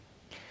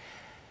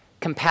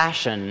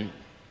Compassion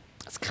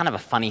is kind of a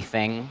funny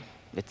thing.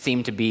 It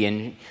seemed to be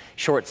in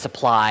short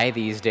supply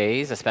these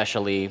days,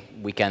 especially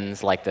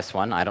weekends like this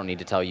one. I don't need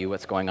to tell you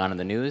what's going on in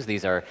the news.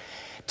 These are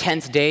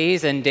tense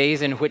days and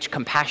days in which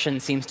compassion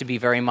seems to be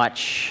very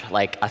much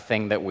like a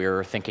thing that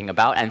we're thinking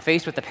about. And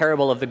faced with the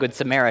parable of the Good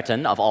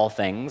Samaritan, of all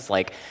things,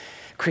 like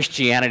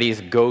Christianity's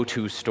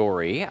go-to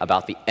story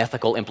about the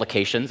ethical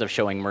implications of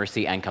showing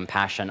mercy and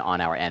compassion on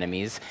our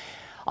enemies,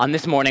 on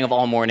this morning of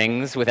all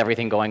mornings, with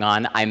everything going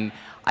on,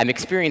 I'm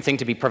experiencing,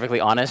 to be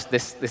perfectly honest,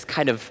 this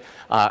kind of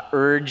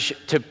urge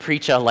to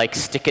preach a like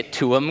stick it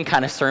to 'em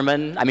kind of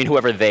sermon. I mean,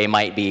 whoever they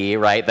might be,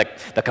 right?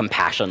 The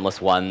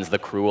compassionless ones, the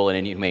cruel and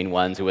inhumane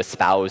ones who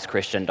espouse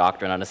Christian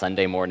doctrine on a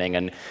Sunday morning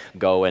and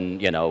go and,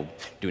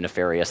 do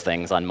nefarious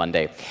things on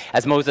Monday.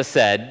 As Moses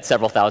said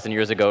several thousand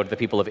years ago to the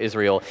people of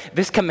Israel,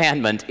 this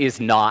commandment is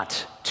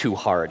not too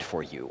hard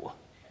for you,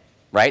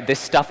 right? This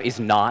stuff is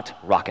not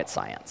rocket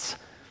science.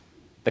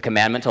 The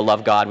commandment to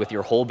love God with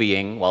your whole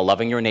being while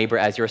loving your neighbor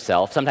as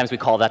yourself. Sometimes we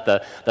call that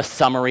the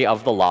summary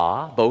of the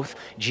law. Both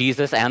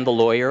Jesus and the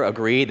lawyer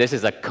agree this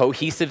is a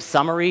cohesive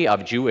summary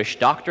of Jewish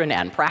doctrine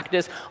and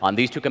practice. On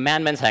these two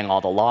commandments hang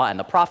all the law and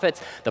the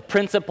prophets. The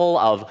principle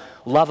of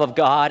love of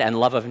God and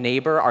love of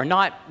neighbor are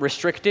not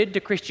restricted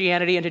to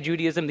Christianity and to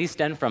Judaism. These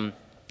stem from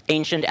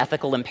ancient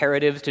ethical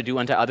imperatives to do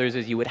unto others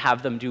as you would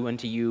have them do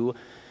unto you.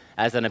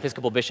 As an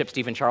Episcopal bishop,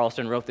 Stephen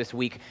Charleston, wrote this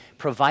week,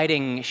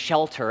 providing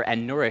shelter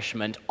and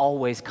nourishment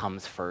always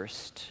comes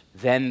first.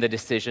 Then the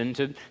decision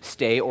to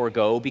stay or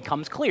go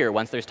becomes clear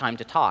once there's time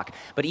to talk.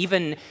 But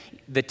even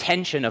the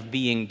tension of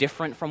being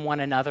different from one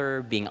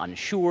another, being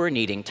unsure,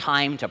 needing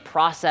time to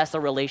process a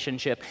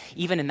relationship,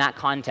 even in that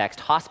context,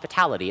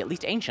 hospitality, at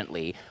least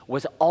anciently,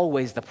 was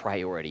always the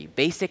priority.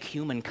 Basic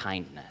human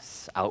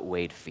kindness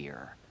outweighed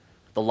fear.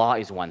 The law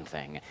is one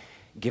thing.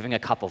 Giving a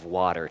cup of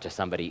water to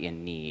somebody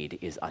in need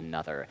is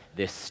another.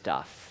 This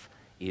stuff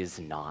is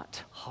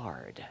not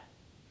hard.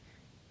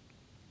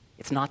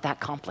 It's not that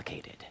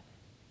complicated.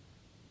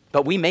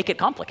 But we make it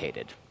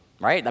complicated,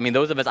 right? I mean,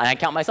 those of us, and I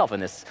count myself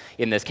in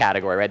this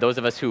category, right? Those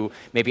of us who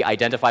maybe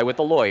identify with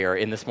the lawyer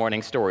in this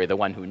morning's story, the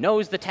one who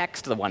knows the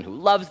text, the one who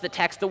loves the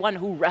text, the one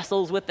who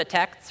wrestles with the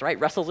text, right?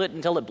 Wrestles it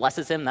until it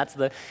blesses him. That's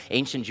the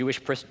ancient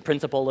Jewish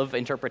principle of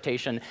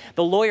interpretation.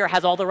 The lawyer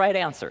has all the right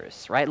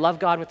answers, right? Love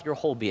God with your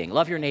whole being.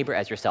 Love your neighbor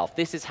as yourself.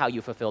 This is how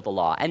you fulfill the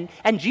law. And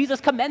Jesus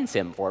commends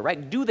him for it,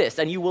 right? Do this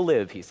and you will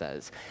live, he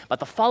says.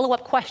 But the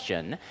follow-up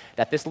question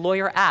that this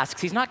lawyer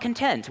asks, he's not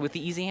content with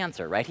the easy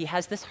answer, right? He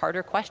has this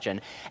harder question,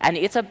 and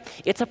it's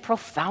a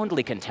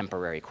profoundly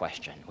contemporary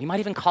question. We might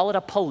even call it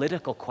a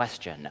political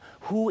question.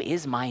 Who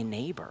is my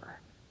neighbor?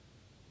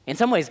 In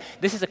some ways,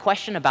 this is a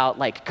question about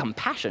like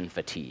compassion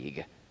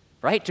fatigue,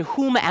 right? To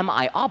whom am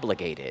I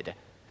obligated?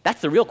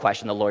 That's the real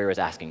question the lawyer is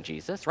asking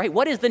Jesus, right?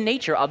 What is the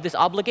nature of this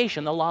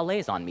obligation the law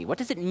lays on me? What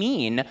does it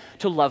mean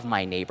to love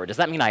my neighbor? Does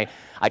that mean I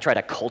try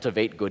to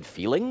cultivate good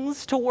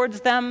feelings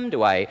towards them?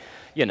 Do I,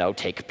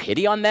 take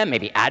pity on them,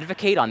 maybe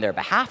advocate on their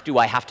behalf? Do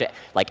I have to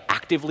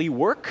actively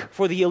work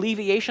for the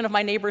alleviation of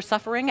my neighbor's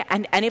suffering?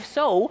 And if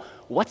so,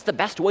 what's the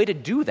best way to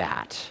do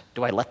that?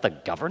 Do I let the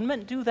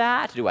government do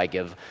that? Do I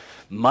give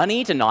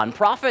money to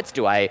nonprofits?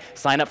 Do I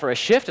sign up for a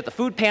shift at the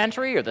food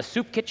pantry or the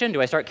soup kitchen?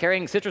 Do I start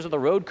carrying Sisters of the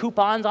Road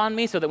coupons on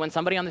me so that when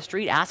somebody on the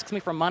street asks me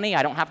for money,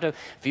 I don't have to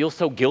feel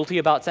so guilty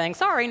about saying,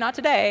 sorry, not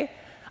today?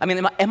 I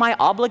mean, am I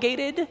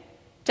obligated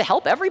to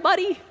help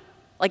everybody?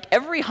 Like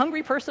every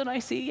hungry person I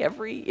see,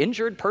 every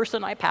injured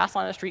person I pass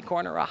on a street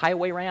corner or a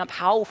highway ramp,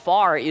 how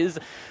far is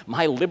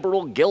my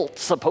liberal guilt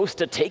supposed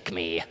to take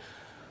me?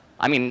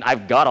 I mean,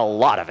 I've got a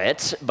lot of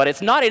it, but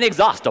it's not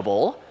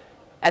inexhaustible.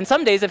 And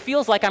some days it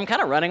feels like I'm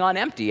kind of running on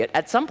empty.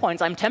 At some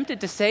points I'm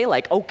tempted to say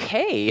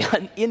okay,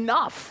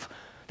 enough.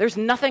 There's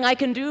nothing I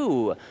can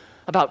do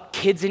about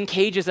kids in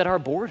cages at our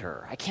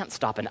border. I can't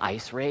stop an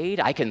ICE raid.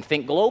 I can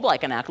think global, I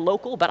can act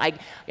local, but I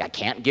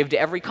can't give to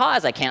every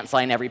cause. I can't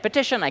sign every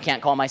petition. I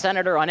can't call my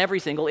senator on every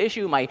single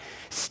issue. My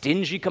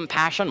stingy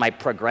compassion, my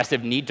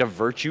progressive need to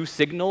virtue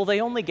signal,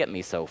 they only get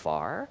me so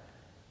far.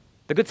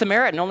 The Good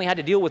Samaritan only had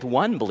to deal with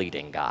one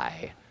bleeding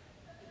guy.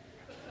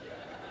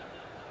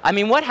 I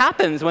mean, what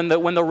happens when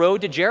the road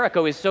to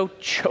Jericho is so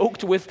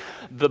choked with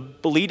the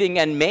bleeding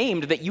and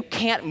maimed that you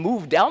can't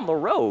move down the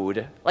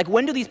road? Like,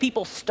 when do these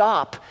people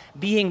stop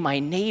being my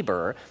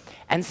neighbor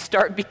and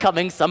start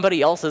becoming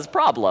somebody else's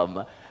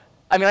problem?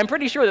 I mean, I'm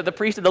pretty sure that the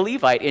priest and the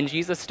Levite in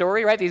Jesus'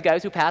 story, right, these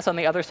guys who pass on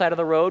the other side of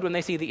the road when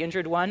they see the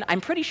injured one,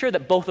 I'm pretty sure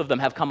that both of them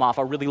have come off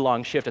a really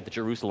long shift at the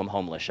Jerusalem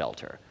homeless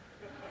shelter.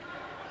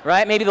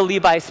 Right? Maybe the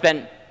Levite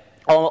spent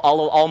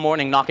all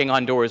morning knocking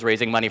on doors,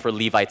 raising money for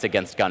Levites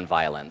against gun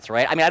violence,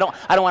 right? I mean, I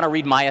don't want to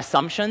read my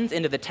assumptions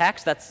into the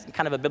text. That's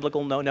kind of a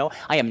biblical no-no.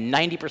 I am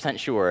 90%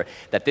 sure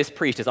that this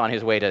priest is on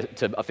his way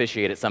to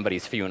officiate at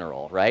somebody's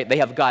funeral, right? They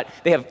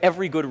have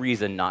every good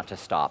reason not to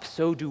stop.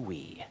 So do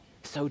we.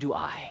 So do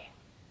I.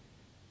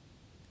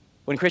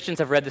 When Christians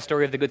have read the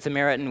story of the Good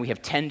Samaritan, we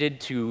have tended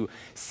to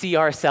see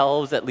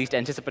ourselves, at least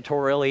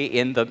anticipatorily,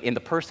 in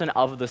the person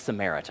of the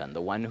Samaritan,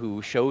 the one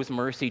who shows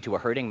mercy to a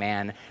hurting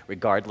man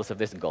regardless of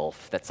this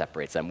gulf that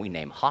separates them. We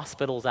name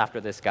hospitals after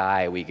this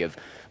guy. We give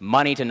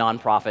money to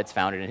nonprofits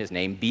founded in his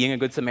name. Being a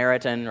Good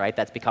Samaritan, right,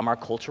 that's become our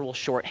cultural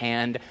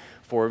shorthand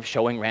for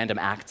showing random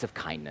acts of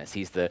kindness.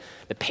 He's the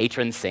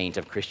patron saint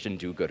of Christian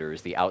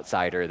do-gooders, the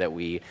outsider that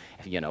we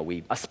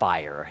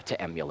aspire to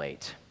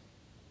emulate.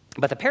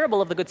 But the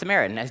parable of the Good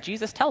Samaritan, as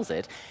Jesus tells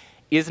it,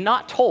 is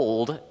not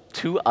told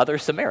to other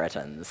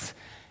Samaritans.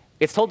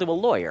 It's told to a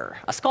lawyer,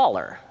 a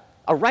scholar,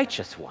 a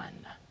righteous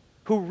one,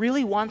 who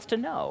really wants to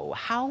know,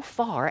 how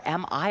far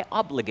am I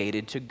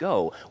obligated to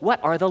go?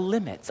 What are the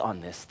limits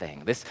on this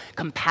thing, this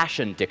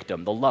compassion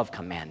dictum, the love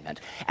commandment?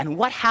 And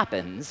what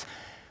happens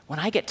when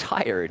I get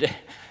tired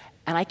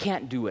and I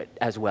can't do it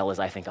as well as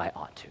I think I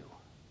ought to?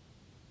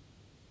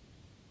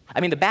 I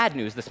mean, the bad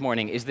news this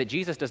morning is that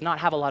Jesus does not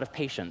have a lot of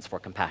patience for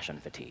compassion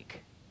fatigue.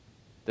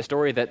 The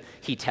story that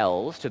he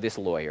tells to this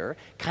lawyer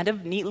kind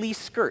of neatly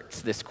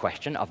skirts this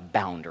question of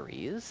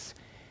boundaries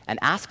and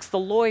asks the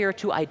lawyer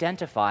to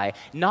identify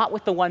not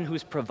with the one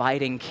who's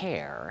providing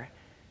care,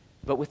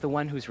 but with the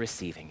one who's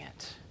receiving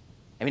it.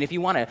 I mean, if you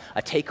want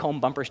a take-home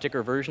bumper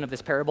sticker version of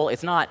this parable,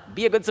 it's not,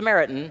 be a good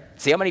Samaritan,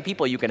 see how many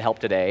people you can help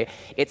today.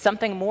 It's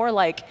something more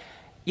like,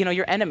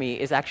 your enemy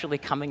is actually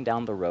coming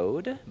down the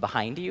road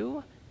behind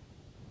you.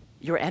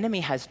 Your enemy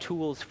has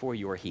tools for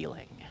your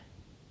healing.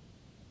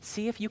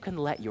 See if you can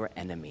let your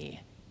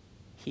enemy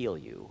heal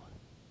you.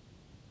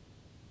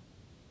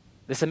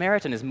 The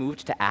Samaritan is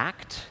moved to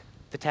act,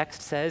 the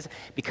text says,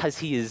 because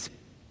he is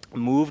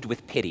moved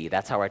with pity.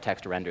 That's how our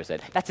text renders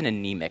it. That's an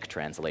anemic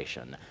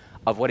translation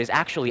of what is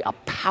actually a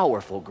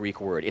powerful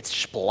Greek word.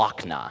 It's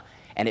splachna,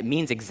 and it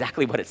means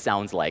exactly what it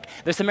sounds like.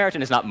 The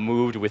Samaritan is not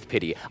moved with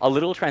pity. A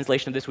literal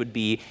translation of this would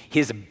be,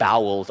 his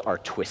bowels are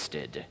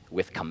twisted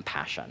with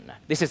compassion.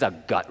 This is a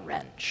gut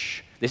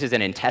wrench. This is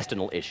an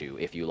intestinal issue,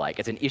 if you like.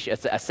 It's an issue.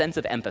 It's a sense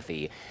of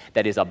empathy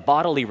that is a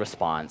bodily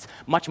response,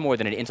 much more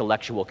than an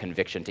intellectual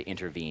conviction to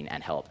intervene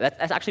and help.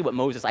 That's actually what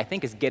Moses, I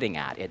think, is getting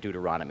at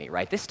Deuteronomy,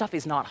 right? This stuff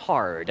is not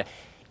hard.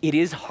 It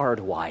is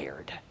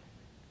hardwired.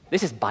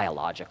 This is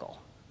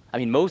biological. I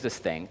mean, Jesus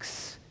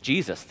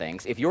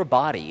thinks, if your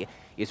body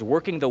is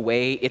working the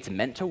way it's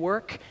meant to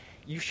work,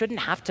 you shouldn't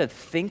have to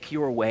think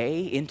your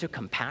way into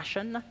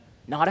compassion.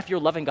 Not if you're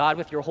loving God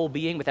with your whole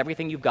being, with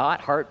everything you've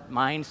got, heart,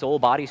 mind, soul,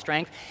 body,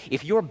 strength.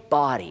 If your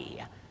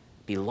body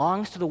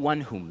belongs to the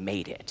one who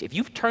made it, if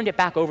you've turned it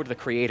back over to the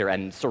Creator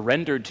and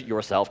surrendered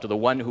yourself to the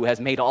one who has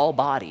made all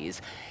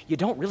bodies, you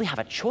don't really have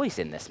a choice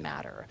in this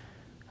matter.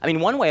 I mean,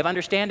 one way of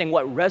understanding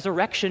what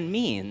resurrection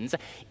means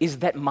is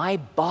that my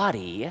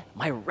body,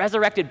 my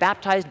resurrected,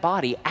 baptized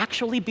body,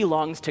 actually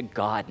belongs to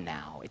God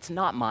now. It's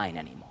not mine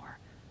anymore.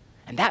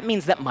 And that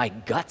means that my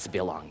guts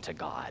belong to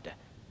God.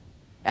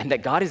 And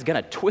that God is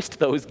going to twist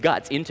those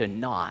guts into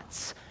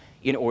knots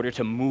in order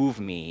to move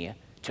me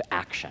to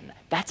action.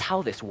 That's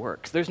how this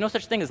works. There's no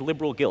such thing as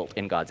liberal guilt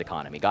in God's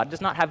economy. God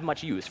does not have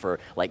much use for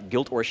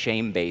guilt or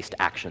shame-based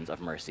actions of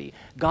mercy.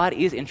 God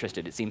is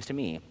interested, it seems to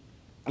me,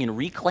 in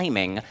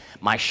reclaiming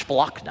my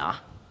splachna,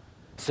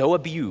 so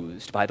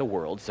abused by the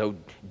world, so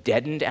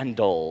deadened and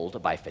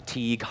dulled by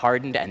fatigue,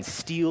 hardened and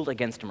steeled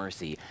against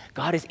mercy.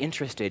 God is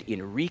interested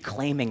in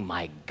reclaiming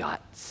my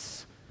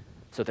guts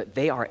so that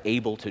they are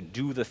able to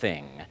do the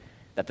thing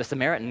that the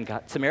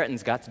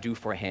Samaritan's guts do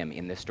for him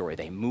in this story.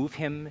 They move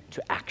him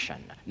to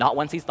action. Not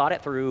once he's thought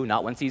it through,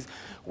 not once he's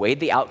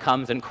weighed the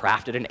outcomes and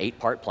crafted an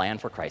 8-part plan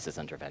for crisis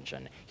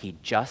intervention. He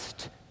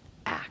just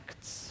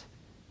acts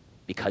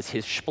because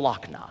his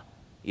splachna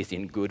is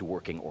in good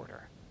working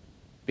order.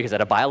 Because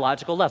at a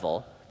biological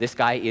level, this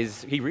guy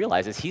he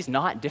realizes he's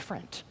not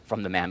different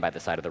from the man by the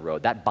side of the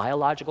road. That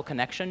biological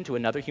connection to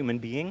another human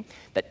being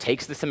that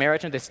takes the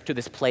Samaritan to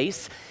this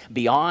place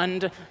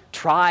beyond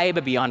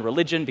tribe, beyond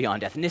religion,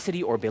 beyond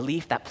ethnicity or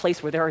belief, that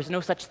place where there is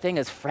no such thing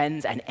as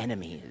friends and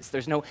enemies.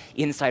 There's no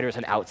insiders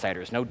and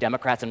outsiders, no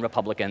Democrats and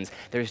Republicans.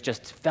 There's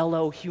just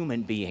fellow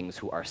human beings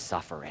who are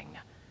suffering.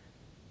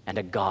 And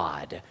a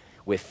God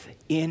with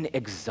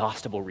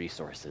inexhaustible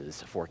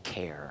resources for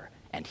care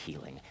and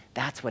healing.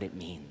 That's what it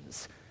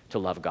means to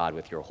love God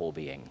with your whole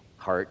being.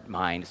 Heart,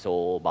 mind,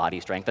 soul, body,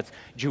 strength. That's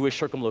Jewish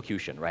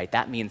circumlocution, right?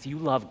 That means you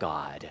love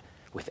God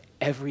with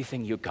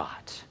everything you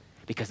got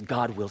because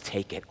God will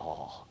take it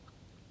all.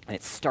 And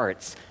it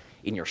starts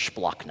in your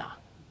splachna.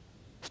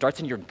 Starts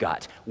in your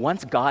gut.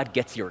 Once God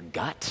gets your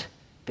gut,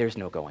 there's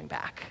no going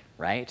back,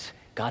 right?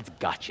 God's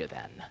got you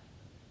then.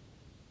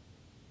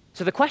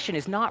 So the question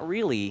is not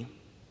really,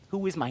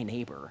 who is my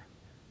neighbor?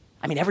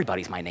 I mean,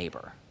 everybody's my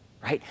neighbor,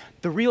 right?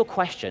 The real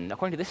question,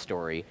 according to this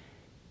story,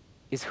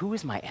 is who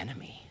is my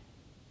enemy?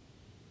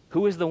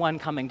 Who is the one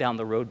coming down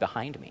the road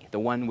behind me? The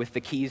one with the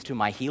keys to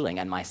my healing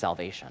and my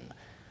salvation?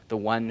 The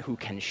one who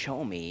can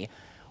show me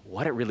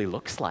what it really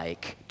looks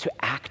like to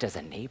act as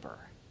a neighbor?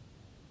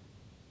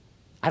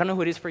 I don't know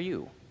who it is for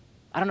you.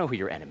 I don't know who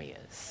your enemy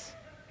is.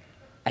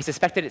 I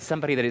suspect that it's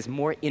somebody that is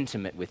more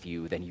intimate with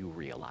you than you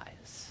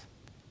realize.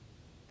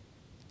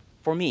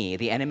 For me,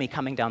 the enemy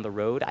coming down the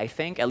road, I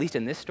think, at least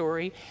in this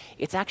story,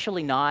 it's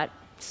actually not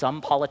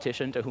some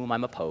politician to whom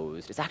I'm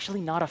opposed. It's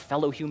actually not a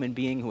fellow human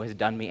being who has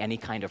done me any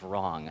kind of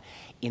wrong.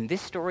 In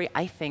this story,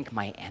 I think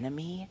my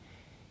enemy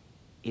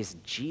is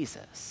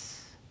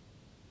Jesus.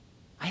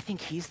 I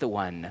think he's the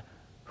one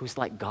who's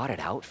like got it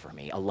out for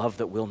me, a love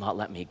that will not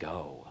let me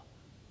go,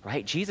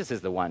 right? Jesus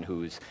is the one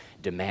who's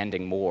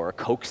demanding more,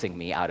 coaxing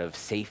me out of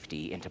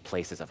safety into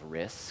places of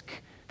risk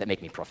that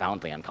make me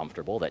profoundly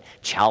uncomfortable, that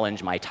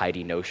challenge my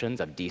tidy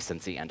notions of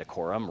decency and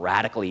decorum,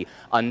 radically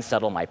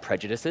unsettle my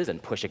prejudices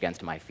and push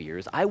against my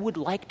fears. I would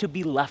like to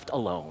be left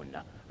alone,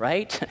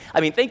 right?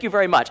 I mean, thank you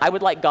very much. I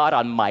would like God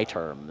on my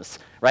terms,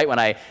 right? When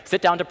I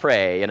sit down to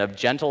pray in a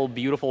gentle,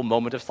 beautiful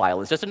moment of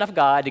silence, just enough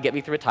God to get me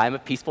through a time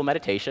of peaceful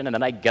meditation, and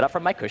then I get up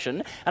from my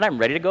cushion and I'm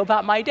ready to go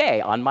about my day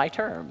on my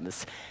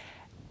terms.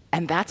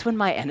 And that's when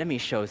my enemy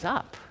shows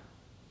up,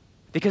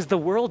 because the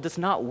world does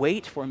not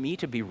wait for me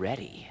to be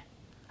ready.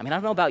 I mean, I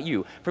don't know about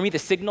you. For me, the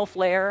signal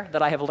flare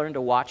that I have learned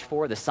to watch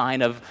for, the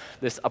sign of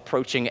this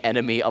approaching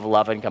enemy of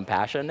love and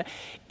compassion,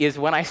 is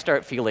when I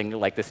start feeling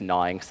like this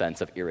gnawing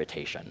sense of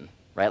irritation,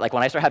 right? Like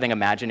when I start having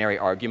imaginary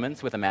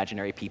arguments with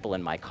imaginary people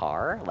in my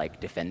car, like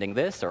defending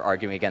this or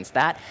arguing against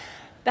that,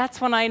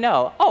 that's when I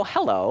know, oh,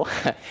 hello.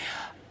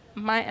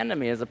 My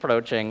enemy is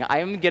approaching.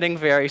 I'm getting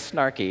very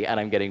snarky and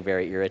I'm getting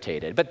very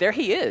irritated. But there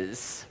he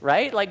is,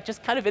 right? Like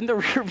just kind of in the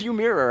rearview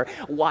mirror,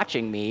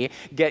 watching me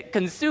get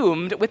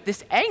consumed with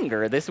this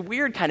anger, this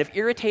weird kind of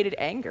irritated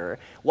anger,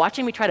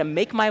 watching me try to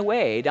make my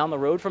way down the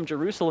road from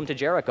Jerusalem to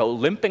Jericho,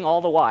 limping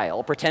all the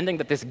while, pretending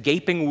that this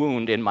gaping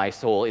wound in my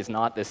soul is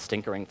not this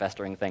stinkering,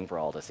 festering thing for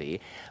all to see.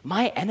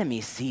 My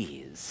enemy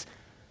sees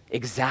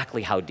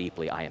exactly how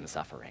deeply I am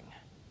suffering.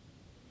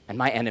 And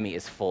my enemy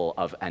is full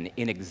of an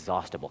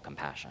inexhaustible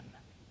compassion.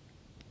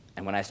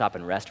 And when I stop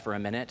and rest for a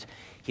minute,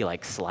 he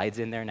like slides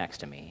in there next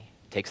to me,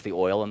 takes the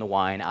oil and the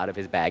wine out of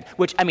his bag,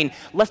 which, I mean,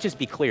 let's just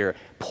be clear,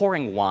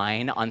 pouring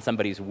wine on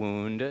somebody's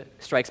wound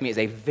strikes me as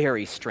a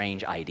very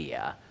strange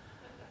idea.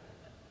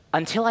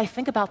 Until I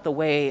think about the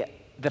way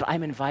that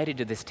I'm invited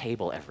to this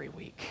table every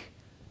week,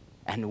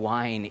 and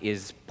wine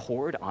is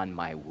poured on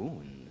my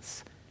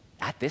wounds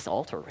at this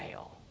altar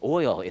rail.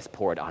 Oil is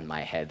poured on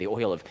my head, the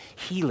oil of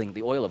healing,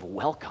 the oil of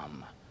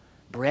welcome.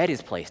 Bread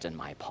is placed in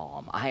my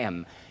palm. I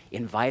am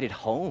invited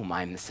home.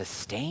 I'm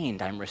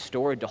sustained. I'm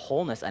restored to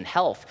wholeness and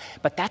health.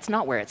 But that's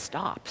not where it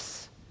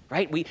stops,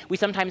 right? We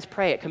sometimes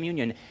pray at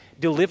communion,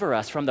 deliver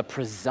us from the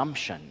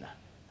presumption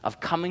of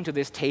coming to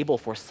this table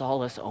for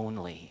solace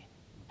only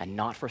and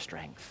not for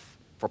strength,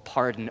 for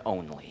pardon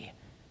only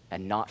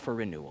and not for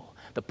renewal.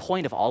 The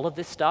point of all of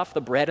this stuff, the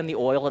bread and the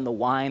oil and the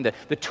wine,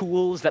 the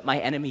tools that my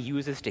enemy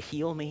uses to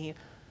heal me,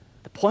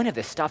 the point of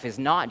this stuff is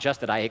not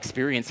just that I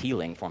experience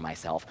healing for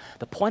myself.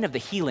 The point of the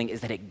healing is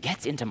that it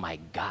gets into my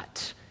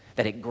gut,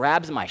 that it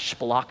grabs my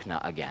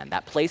splachna again,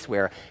 that place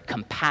where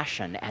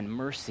compassion and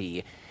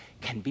mercy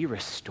can be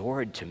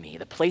restored to me,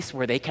 the place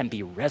where they can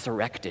be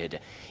resurrected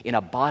in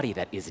a body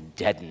that is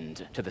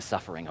deadened to the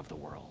suffering of the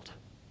world.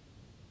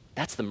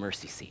 That's the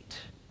mercy seat.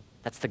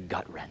 That's the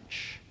gut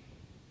wrench.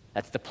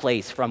 That's the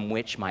place from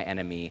which my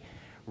enemy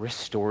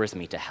restores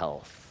me to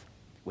health,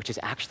 which is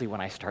actually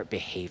when I start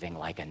behaving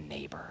like a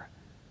neighbor,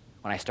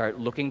 when I start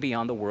looking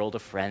beyond the world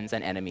of friends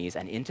and enemies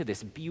and into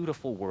this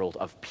beautiful world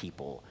of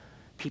people,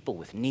 people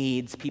with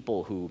needs,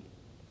 people who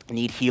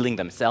need healing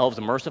themselves,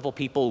 merciful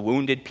people,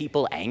 wounded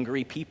people,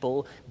 angry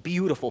people,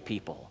 beautiful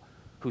people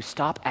who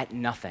stop at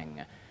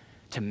nothing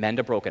to mend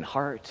a broken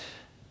heart,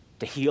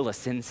 to heal a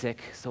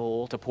sin-sick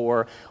soul, to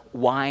pour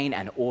wine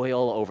and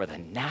oil over the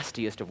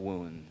nastiest of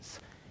wounds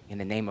in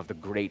the name of the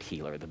great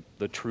healer,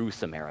 the true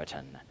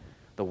Samaritan,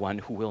 the one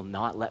who will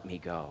not let me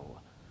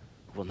go,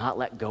 who will not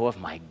let go of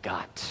my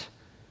gut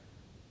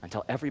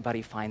until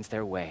everybody finds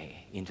their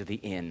way into the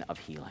inn of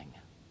healing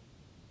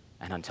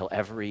and until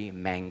every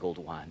mangled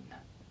one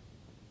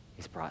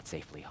is brought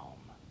safely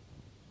home.